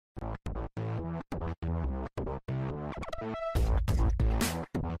What's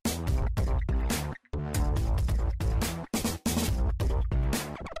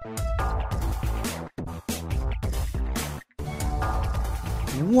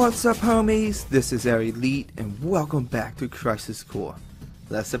up, homies? This is our Elite, and welcome back to Crisis Core.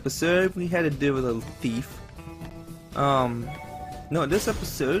 Last episode, we had to deal with a thief. No, this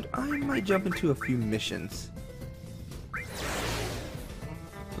episode, I might jump into a few missions.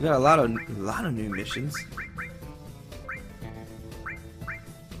 We got a lot of new missions.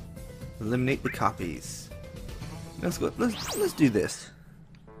 Eliminate the copies. Let's go. Let's do this.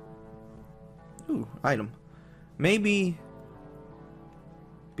 Ooh, item. Maybe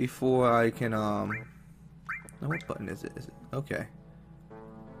before I can now what button is it? Okay.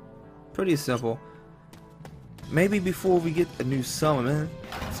 Pretty simple. Maybe before we get a new summon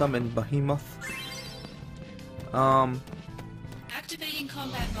Behemoth. Activating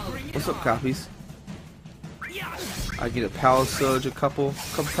combat mode. What's up, copies? I get a power surge, a couple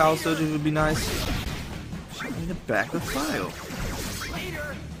power surges would be nice. Shut me in the back of the file.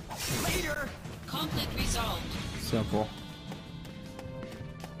 Later. Conflict resolved. Simple.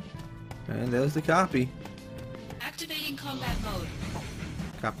 And there's the copy. Activating combat mode.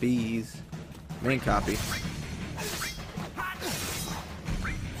 Copies. Main copy.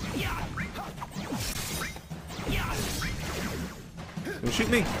 Don't shoot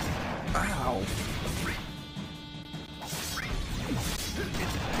me! Ow!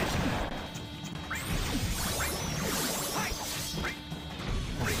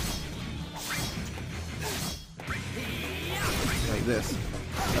 Like this.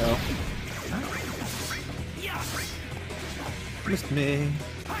 Oh. Missed me.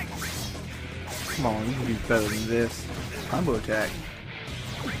 Come on, you can do better than this. Combo attack.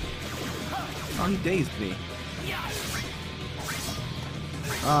 Oh, he dazed me.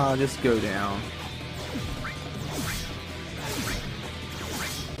 Ah, just go down.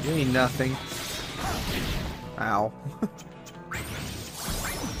 You ain't nothing. Ow.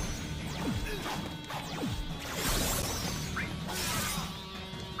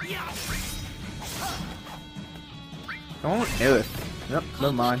 I want Aerith. Nope,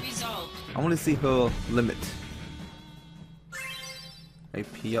 never mind. I want to see her limit.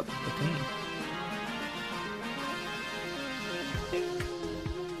 AP up attained.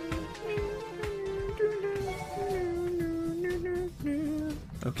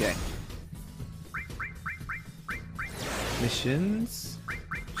 Okay. Missions.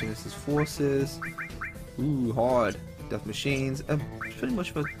 Genesis Forces. Ooh, hard. Death Machines. Pretty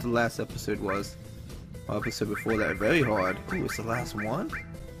much what the last episode was. Or episode before that. Very hard. Ooh, it's the last one?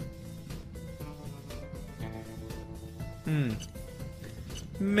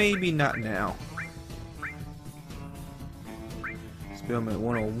 Maybe not now. Experiment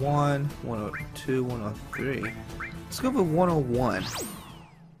 101, 102, 103. Let's go with 101.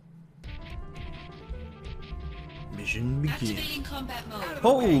 Mission begin. Activating combat mode.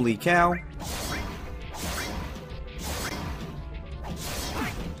 Holy cow!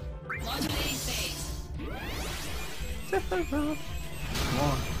 Modulating phase. Come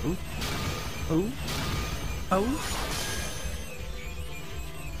on. Ooh. Ooh. Oh.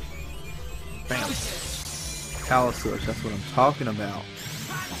 Bam. Power surge, that's what I'm talking about.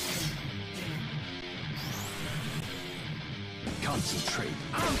 Concentrate.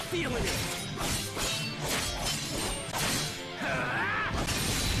 I'm feeling it.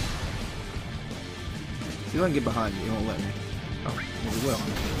 You don't get behind me, you won't let me. Oh, maybe you will.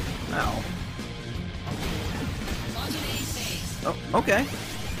 Ow. Modulating phase. Oh, okay.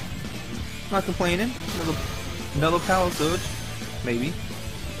 Not complaining. Another power surge. Maybe.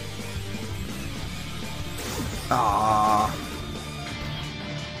 Ah.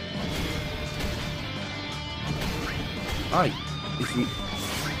 Alright. If you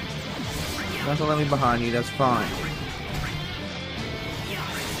not to let me behind you, that's fine.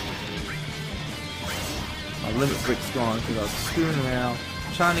 My limit break's gone because I was screwing around,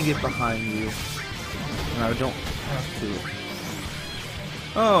 trying to get behind you, and I don't have to.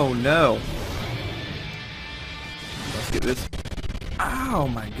 Oh no! Let's get this. Oh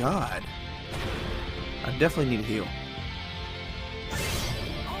my god! I definitely need a heal.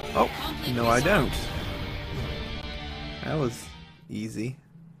 Oh, no I don't. That was easy.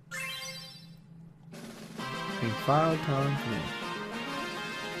 And 5 times more.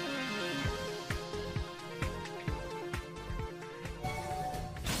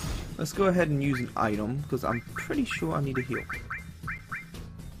 Let's go ahead and use an item, because I'm pretty sure I need a heal.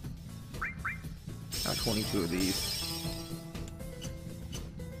 Got 22 of these.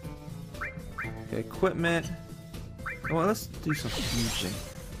 Okay, equipment. Well, let's do some fusion.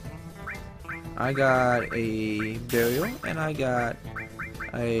 I got a burial and I got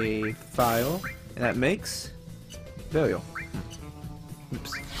a file, and that makes burial.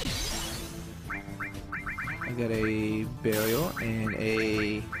 Oops. I got a burial and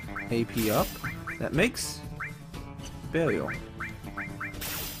a AP up. That makes burial.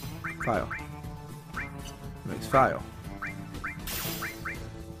 File. Makes file.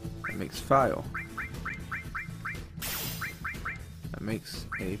 That makes file. That makes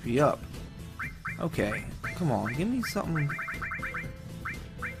AP up. Okay, come on, give me something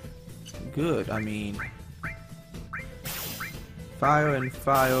good. I mean, fire and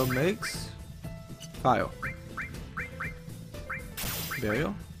file makes file.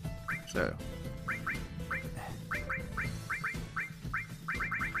 Burial? Burial.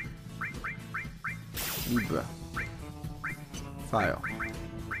 Libra. File.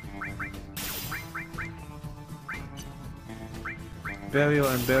 Burial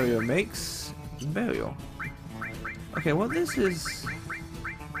and burial makes burial. Okay, well this is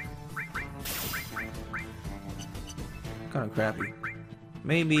kind of crappy.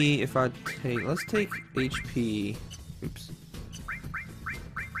 Maybe if I take, let's take HP. Oops.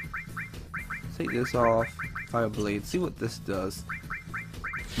 Take this off. Fire blade. See what this does.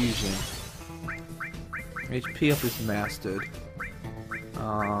 Fusion. HP up is mastered.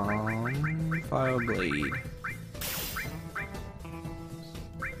 Fire blade.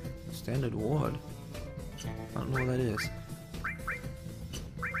 Standard ward. I don't know what that is.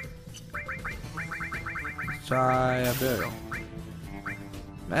 Let's try a burial.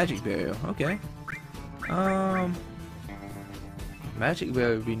 Magic burial. Okay. Magic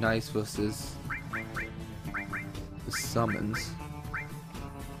burial would be nice versus the summons.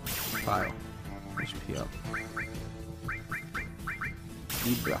 File. HP up.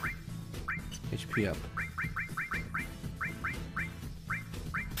 Libra. HP up.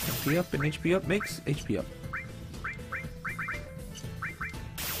 HP up and HP up makes HP up.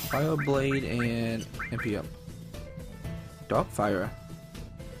 Fire blade and MP up. Dark fire.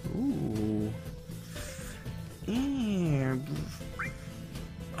 Ooh.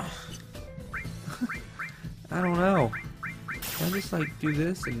 I don't know. Can I just like do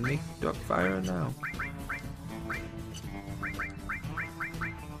this and make dark fire now?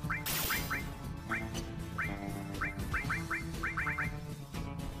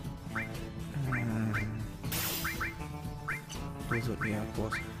 Blizzard, yeah, of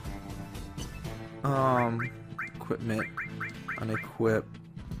course. Equipment, unequip,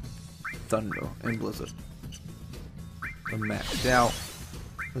 Thunder, and Blizzard. I'm maxed out.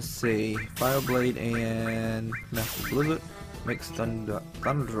 Let's see, Fire Blade and Master Blizzard makes Thunder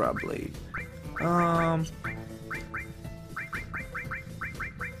Blade.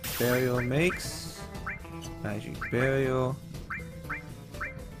 Burial makes Magic Burial.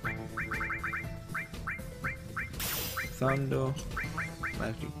 Thunder,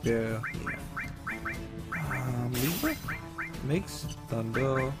 Magic Burial. Yeah. Libra makes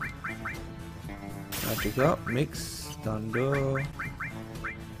Thunder. Magic Up makes Thunder.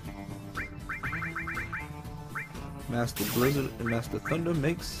 Master Blizzard and Master Thunder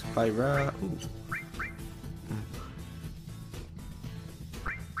makes Fire. Ooh.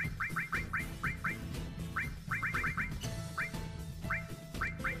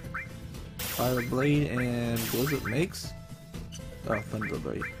 Fire Blade and Blizzard makes Thunder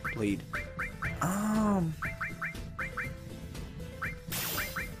Blade.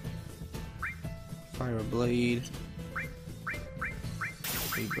 Fire Blade.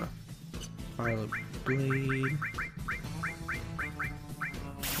 Libra. Fire Blade.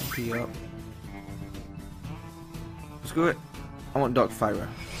 MP up. Screw it. I want Dark Fire.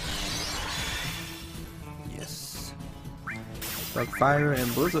 Yes. Dark Fire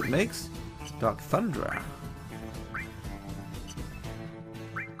and Blizzard makes Dark Thunder.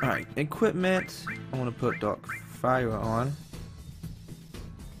 Alright, equipment. I want to put Dark Fire on.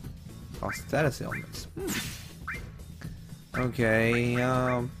 All status elements. Okay,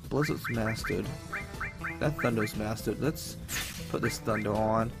 Blizzard's mastered. That Thunder's mastered. Let's put this Thunder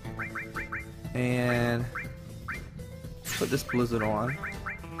on. And put this Blizzard on.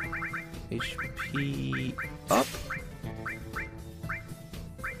 HP up.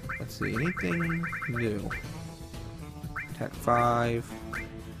 Let's see, anything new? Attack 5.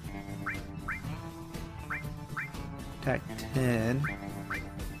 Attack 10.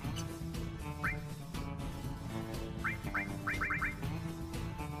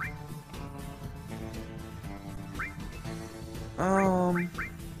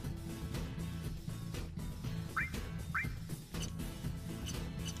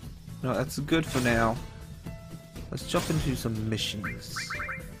 No, that's good for now. Let's jump into some missions.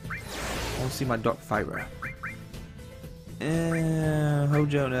 I want to want to see my dark fiber. And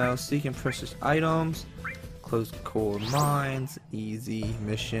Hojo now seeking precious items. Close core mines. Easy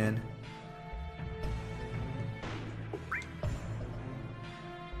mission.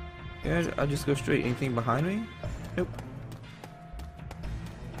 Yeah, I just go straight. Anything behind me? Nope.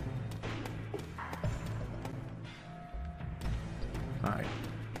 Alright.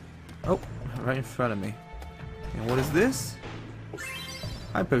 Oh, right in front of me. And what is this?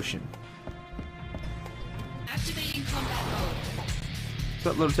 High potion. Activating combat mode. What's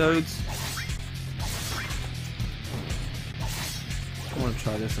up, little toads? I want to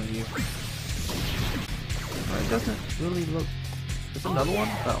try this on you. It doesn't really look... There's another one?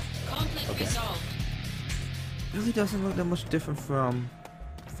 Oh. Conflict Okay. resolved. Really doesn't look that much different from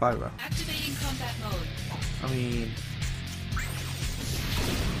Fyra. Activating combat mode. I mean...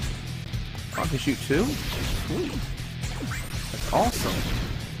 I can shoot too? Sweet. That's awesome.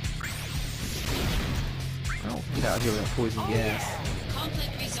 Oh, get out of here with that poison gas.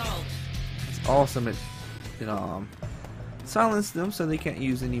 Conflict resolved. It's awesome. It silence them so they can't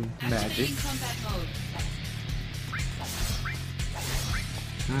use any magic. Activating combat mode.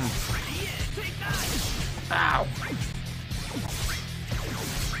 Ow!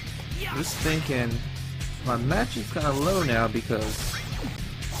 Just thinking, my magic's kind of low now because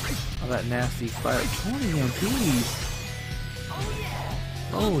of that nasty fire. 20 MPs!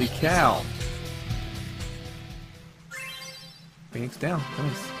 Holy cow! Phoenix down,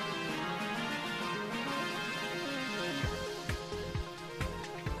 nice.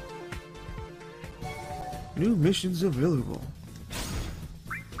 New missions available.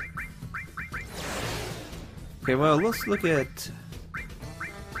 Okay, well, let's look at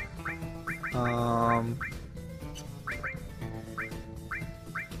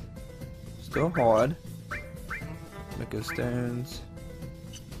still hard. Mega stones.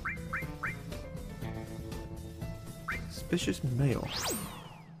 Suspicious mail.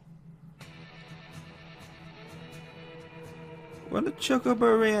 We're on the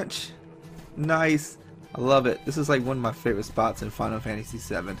Chocobo Ranch. Nice. I love it. This is like one of my favorite spots in Final Fantasy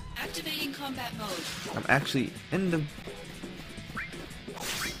VII. Activating combat mode. I'm actually in the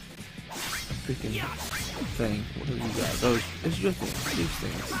freaking thing. What are you guys? Those, it's your thing. These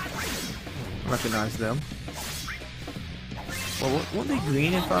things. I recognize them. Well, weren't they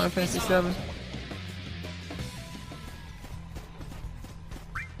green in Final Fantasy VII?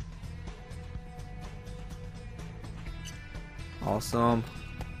 Awesome.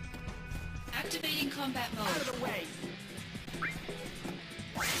 Activating combat mode.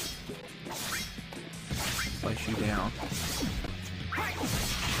 Slice you down.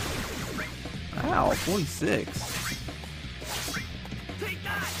 Ow, 46.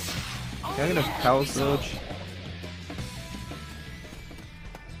 Can I get a power surge?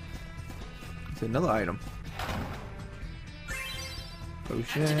 It's another item.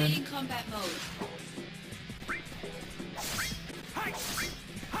 Potion. Activating combat mode.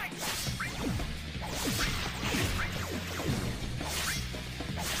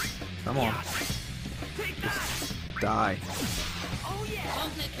 Come on. Just die.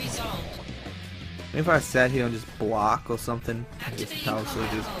 Conflict resolved. Maybe if I sat here and just block or something, and just Activating power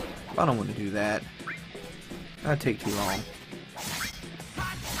combat surges. mode. I don't want to do that. That'd take too long.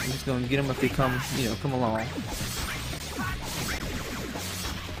 I'm just gonna get them if they come, you know, come along.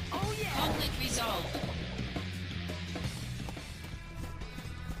 Conflict resolved.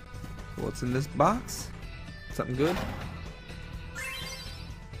 What's in this box? Something good?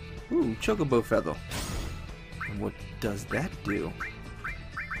 Ooh, Chocobo Feather. And what does that do?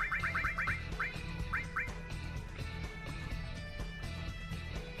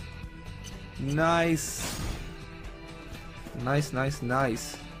 Nice. Nice, nice,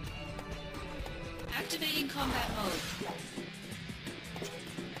 nice. Activating combat mode.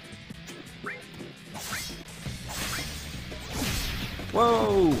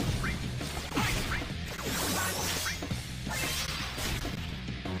 Whoa!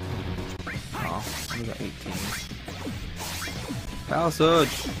 Oh, we got 18. Power surge!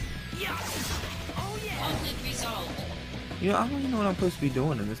 Conflict resolved. You know, I don't even know what I'm supposed to be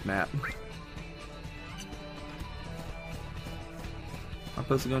doing in this map. I'm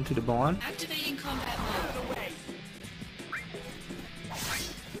supposed to go into the barn? Activating combat mode.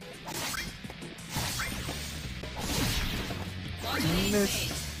 Modulating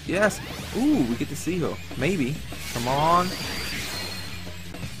phase. Yes! Ooh, we get to see her. Maybe. Come on.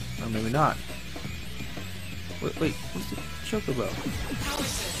 Or maybe not. Wait, what's the Chocobo? Power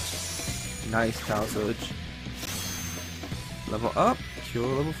surge. Nice power surge. Level up. Cure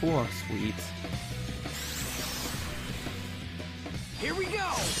level 4. Sweet. Here we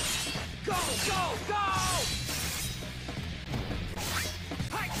go. Go, go, go!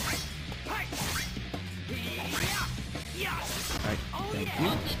 Alright, thank you.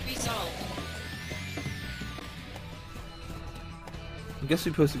 Conflict resolved. I guess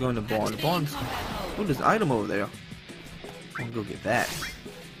we're supposed to go in the barn. The barn's... Oh, there's an item over there. I'm gonna go get that.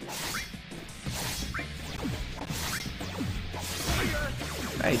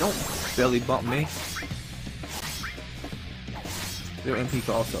 Hey, don't belly bump me. Their MP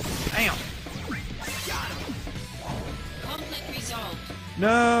also. Damn! Conflict resolved.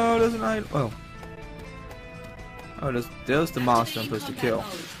 No, there's an item. Oh. Oh, there's the monster I'm supposed to kill.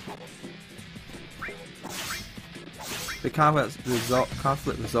 The conflict resolved.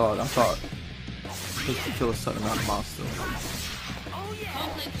 I thought I was supposed to kill a certain amount of monsters.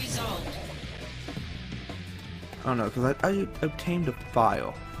 Conflict resolved. I don't know, because I obtained a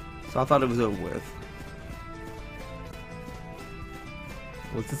file. So I thought it was over with.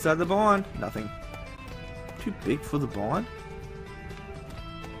 What's inside the barn? Nothing. Too big for the barn?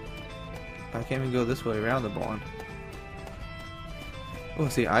 I can't even go this way around the barn. Oh, I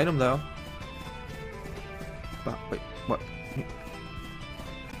see an item though. Oh, wait, what?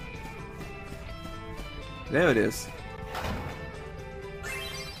 There it is.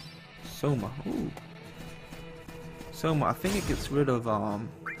 Soma. Ooh. Soma, I think it gets rid of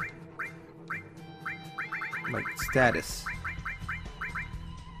like status.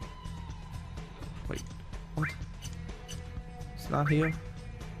 Wait, what? It's not here?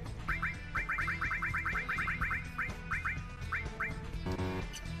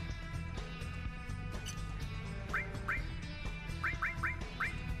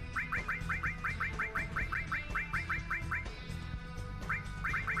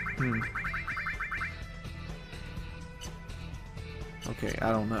 Okay,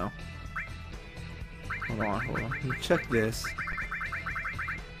 I don't know. Hold on. Let me check this.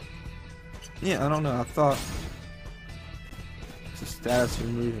 Yeah, I don't know. I thought it's a status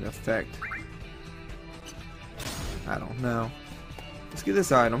removing effect. I don't know. Let's get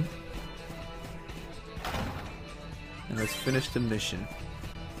this item. And let's finish the mission.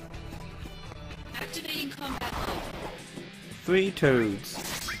 Activating combat mode. 3 toads.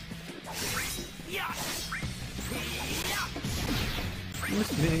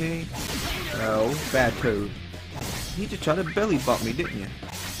 Miss me. Oh, bad toad. You just tried to belly bump me, didn't you?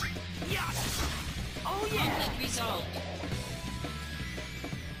 Conflict resolved.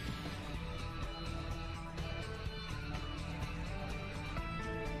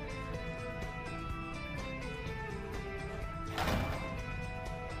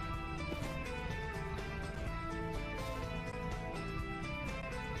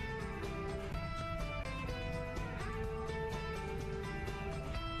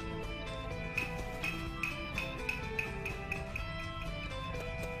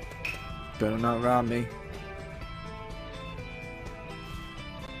 Better not rob me.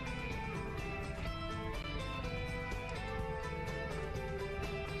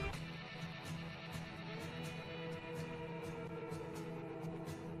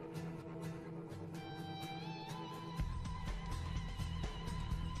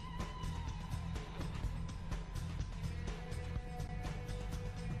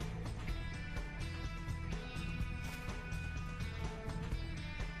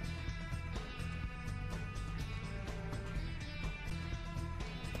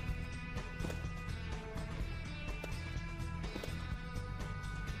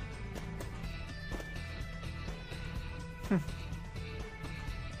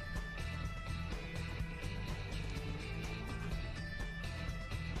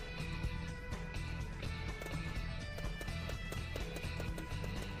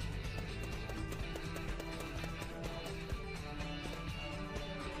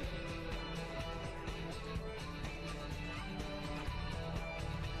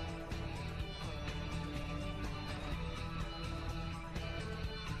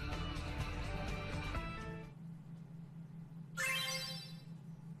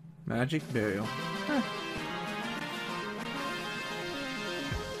 Magic burial. Huh.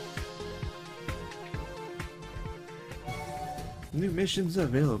 New missions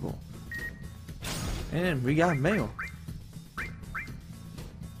available. And we got mail.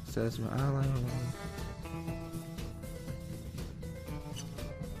 Says my ally.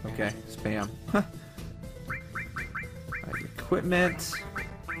 Okay, spam. Huh. Right, equipment.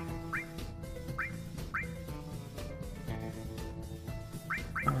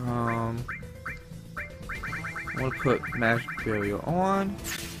 I want to put magic burial on.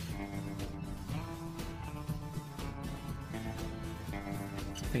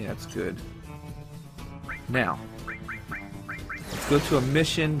 I think that's good. Now, let's go to a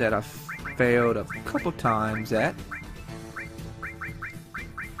mission that I failed a couple times at.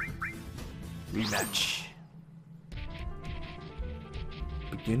 Rematch.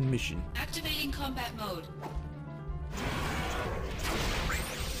 Begin mission. Activating combat mode.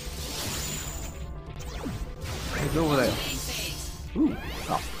 Hey, go over there. Activating phase. Ooh.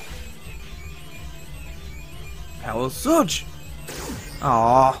 Oh. Power surge.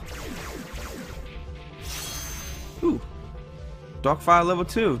 Aww. Ooh. Darkfire level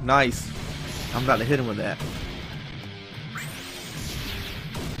 2. Nice. I'm about to hit him with that.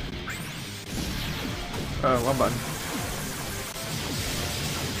 Oh, one button.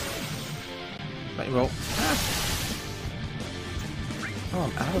 Let me roll. Ah. Oh,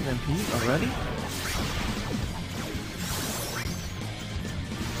 I'm out of MP already?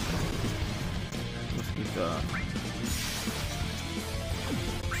 Let's keep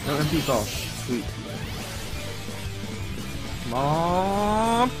no MP call. Sweet. Come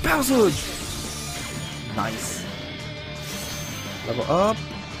on, power surge! Nice. Level up,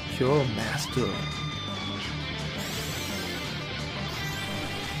 Cure Master.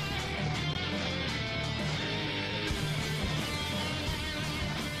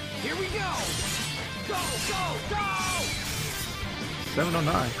 Here we go! Go, go, go!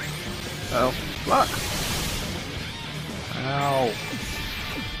 709. Oh, block! Ow.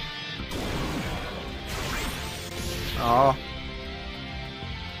 Oh.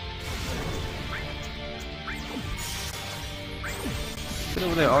 Sit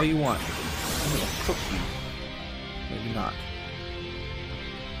over there all you want. I'm gonna cook you. Maybe not.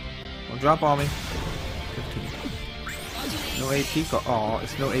 Don't drop on me. 15. No AP call. Oh,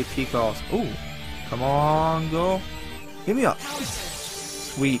 it's no AP calls. Ooh. Come on, go. Give me up.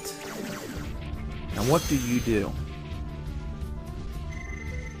 Sweet. Now what do you do?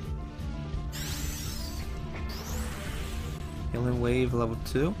 Healing wave level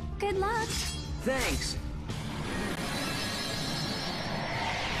 2. Good luck. Thanks.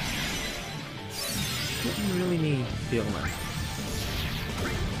 Didn't really need healing.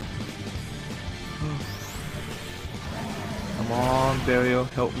 Come on, Burial,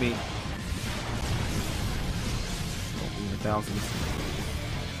 help me. Help me in the thousands.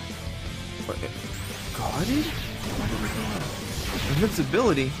 What? Guarded?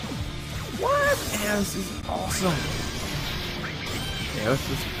 Invincibility? What? Yeah, this is awesome. Yeah, this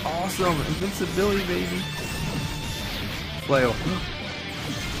is awesome. Invincibility, baby. Flail.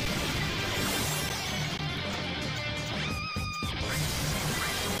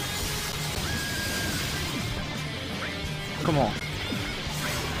 Come on.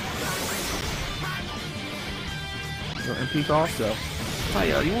 No MP also. Oh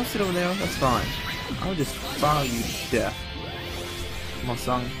yeah, you want to sit over there? That's fine. I'll just follow you to death. Come on,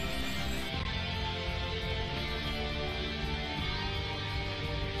 son.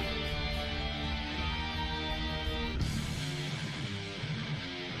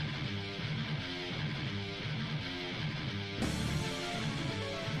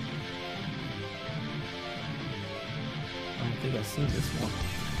 I don't think I've seen this one.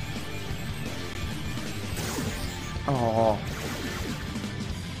 Oh.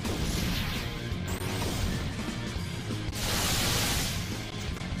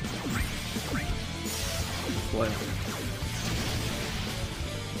 Flail.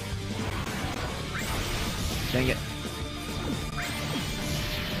 Dang it.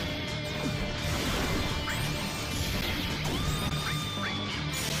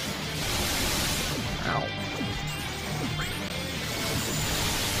 Ow.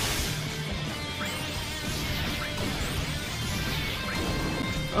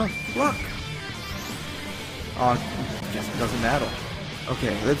 Oh, block! Oh, I guess it doesn't matter.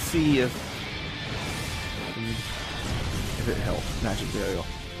 Okay, let's see if it helps. Magic Burial.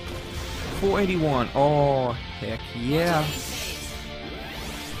 481. Oh, heck yeah.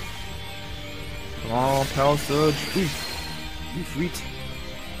 Come on, Power Surge. Ifrit.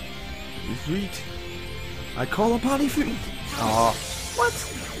 Ifrit. I call upon Ifrit. Oh, what?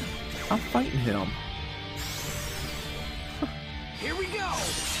 I'm fighting him. Here we go!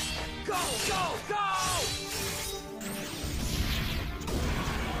 Go, go, go!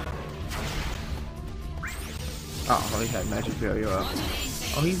 Oh, he had Magic Barrier up.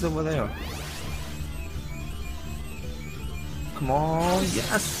 Oh, he's over there. Come on,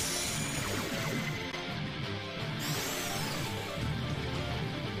 yes!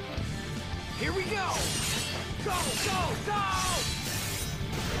 Here we go! Go, go, go!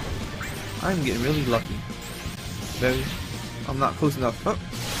 I'm getting really lucky. Very. I'm not close enough. Oh.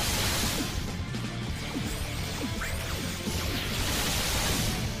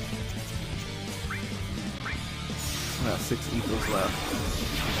 I got 6 ethos left.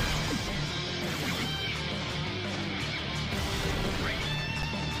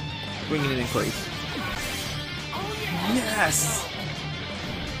 bringing it in close. Yes!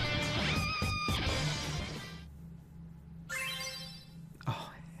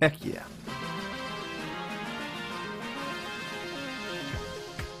 Oh, heck yeah.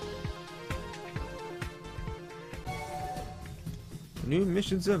 New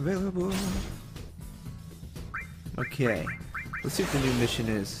missions available. Okay, let's see what the new mission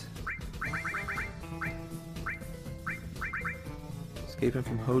is. Escaping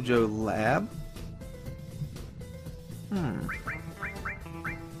from Hojo Lab.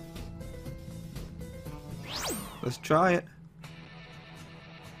 Let's try it.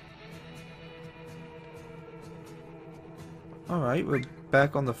 Alright, we're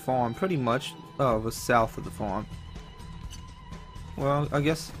back on the farm, pretty much. Oh, we're south of the farm. Well, I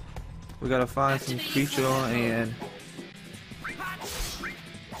guess we gotta find some creature and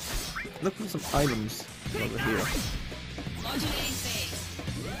look for some items over here.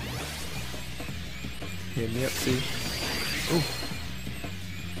 Hit me up, see?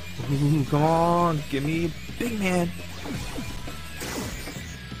 Ooh, come on, give me a big man.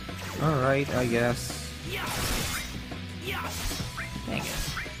 Alright, I guess. Dang it.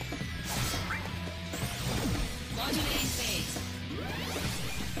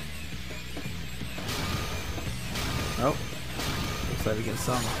 Oh, looks like we get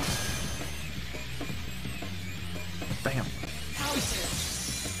some. Bam.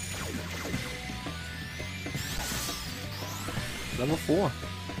 Level 4.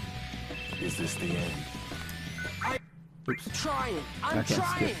 Is this the end? Oops. Trying. I I'm can't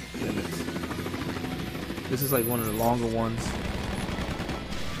trying. skip limits. This is like one of the longer ones.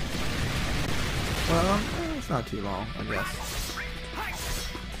 Well, it's not too long, I guess.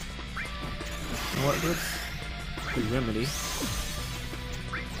 You know what? Let's do remedy.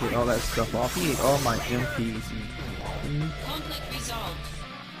 Get all that stuff off. He ate all my MPs. Conflict resolved.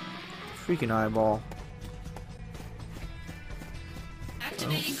 Freaking eyeball.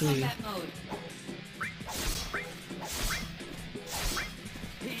 Activating see. combat mode.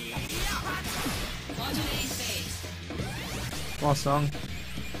 Modulating phase. Come on, Sung.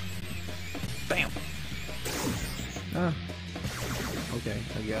 Bam. Ah. Okay,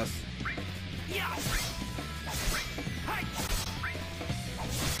 I guess.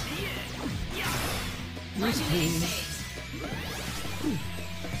 Modulating phase.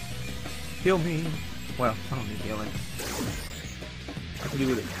 Heal me. Well, I don't need healing. I can do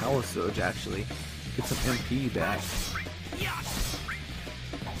with a power surge actually. Get some MP back.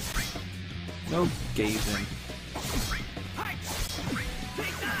 No gazing.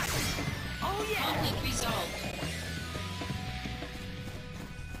 Conflict resolved.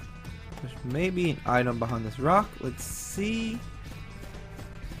 There's maybe an item behind this rock. Let's see.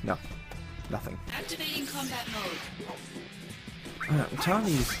 No, nothing. Activating combat mode. I'm telling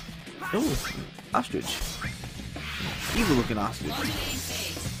you. Oh, ostrich. Evil looking ostrich. Modulating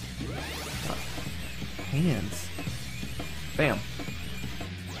phase. Hands. Bam.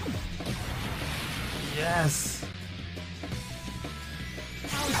 Yes.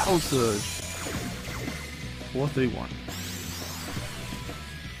 Power surge. 431.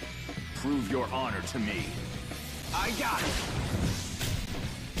 Prove your honor to me. I got it.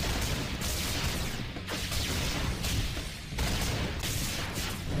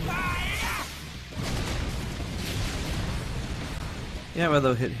 Yeah, I'd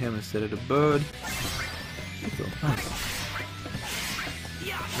rather hit him instead of the bird. Nice.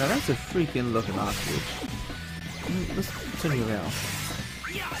 Now that's a freaking looking ostrich. Let's turn you around.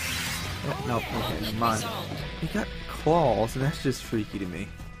 Oh, no, okay, never mind. He got claws, and that's just freaky to me.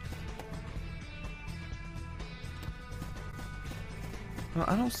 Well,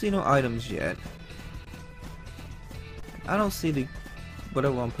 I don't see no items yet. I don't see the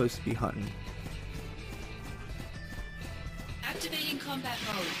whatever I'm supposed to be hunting. Activating combat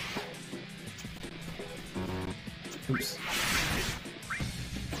mode. Oops.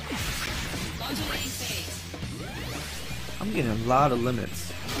 Modulating phase. I'm getting a lot of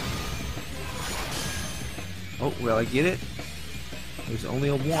limits. Oh, well, I get it. There's only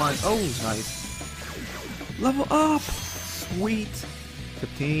a 1. Oh, nice. Level up! Sweet.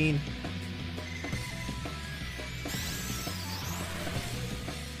 15.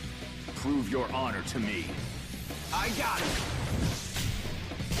 Prove your honor to me. I got it.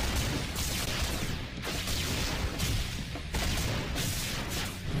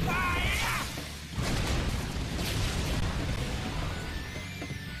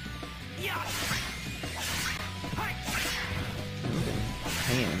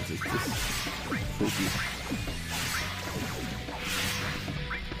 Hands is just freaky.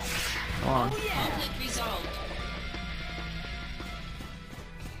 Come on. Conflict resolved.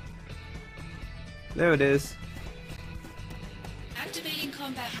 There it is. Activating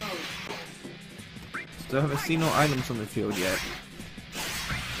combat mode. Still haven't seen no items on the field yet.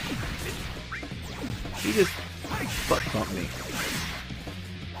 He just butt bumped me.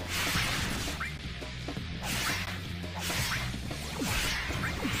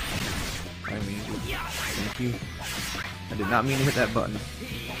 I mean, thank you. I did not mean to hit that button.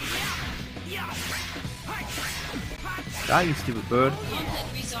 Die, you stupid bird.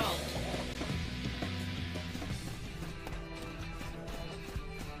 Conflict resolved.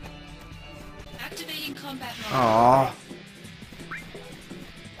 Activating combat mode. Aww.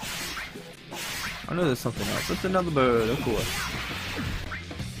 I know there's something else. It's another bird, of course.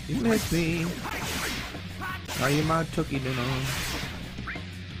 You missed me. Are you my turkey dinner?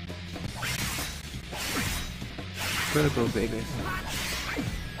 Critical, baby.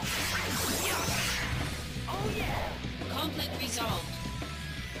 Conflict resolved.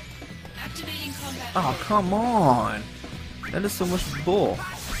 Activating combat Oh, mode. come on. That is so much bull.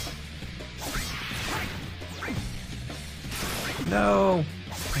 No.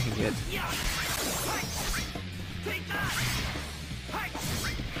 Dang it.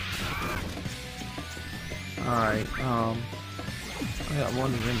 Alright, I got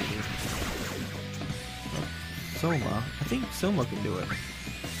one remedy. Oh, Soma. I think Soma can do it.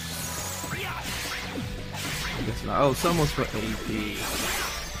 I guess not. Oh, Soma's for AP.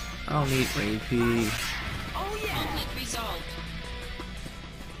 I don't need AP. Conflict resolved.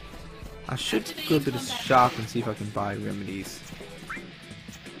 I should go to the shop and see if I can buy remedies.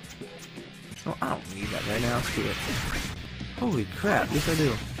 Oh, I don't need that right now. Screw it. Holy crap, yes I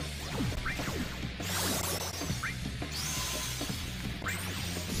do.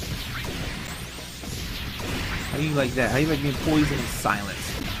 How you like that? How you like being poisoned in silence?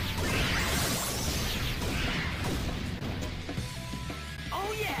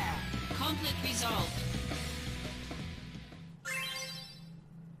 Oh yeah! Conflict resolved.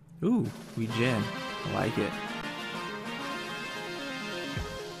 Ooh, regen. I like it.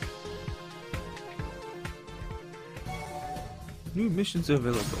 New missions are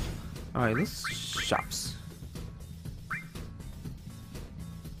available. Alright, let's shops.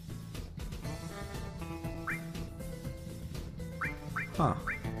 Huh.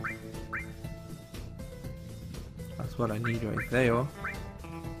 That's what I need right there.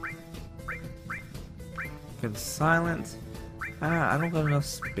 Can silence. Ah, I don't got enough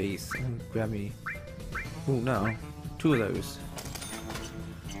space. I'm gonna grab me. Oh no, 2 of those.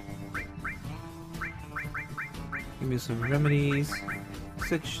 Give me some remedies.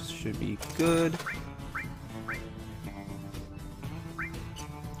 6 should be good.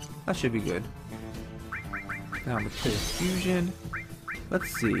 That should be good. Now I'm gonna play fusion. Let's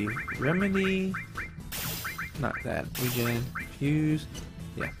see. Remedy. Not that. Regen. Fuse.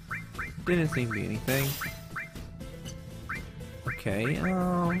 Yeah. Didn't seem to be anything. Okay,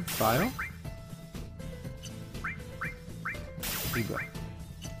 file. Libra.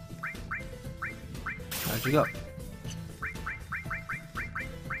 Magic up.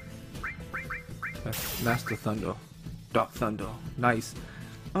 Master Thunder. Dark Thunder. Nice.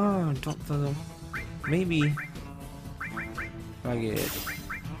 Oh, Dark Thunder. Maybe if I get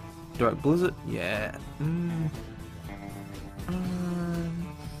Dark Blizzard. Yeah.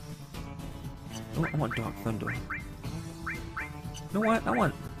 Oh, I want Dark Thunder. You know what? I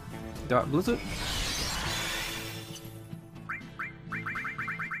want Dark Blizzard.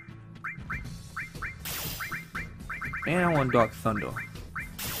 And I want Dark Thunder.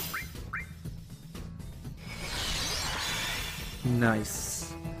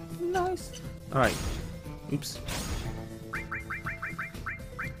 Nice. Nice. Alright. Oops.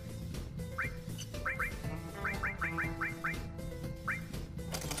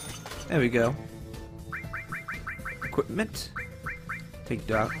 There we go. Equipment. Take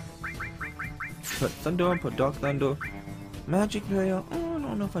Dark. Put Thunder, put Dark Thunder. Magic Barrier. Oh, I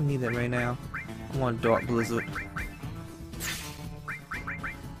don't know if I need that right now. I want Dark Blizzard.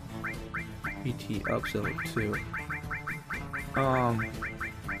 PT up level 2.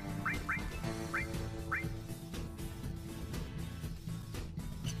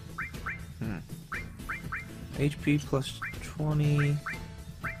 HP plus 20.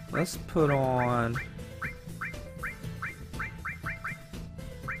 Let's put on.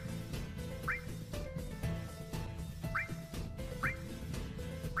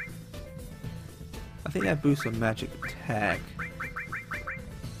 I think that boosts a magic attack.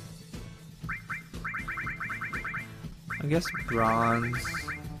 I guess bronze.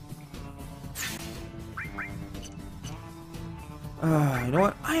 You know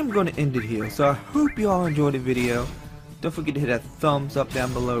what? I am going to end it here. So I hope you all enjoyed the video. Don't forget to hit that thumbs up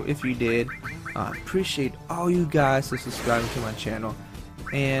down below if you did. I appreciate all you guys for subscribing to my channel.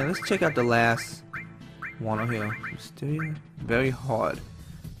 And let's check out the last one on here. Mysteria, very hard.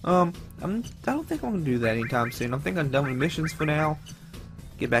 I don't think I'm gonna do that anytime soon. I think I'm done with missions for now.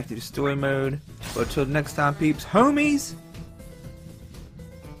 Get back to the story mode. But until next time, peeps, homies,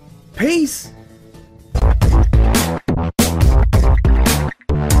 peace.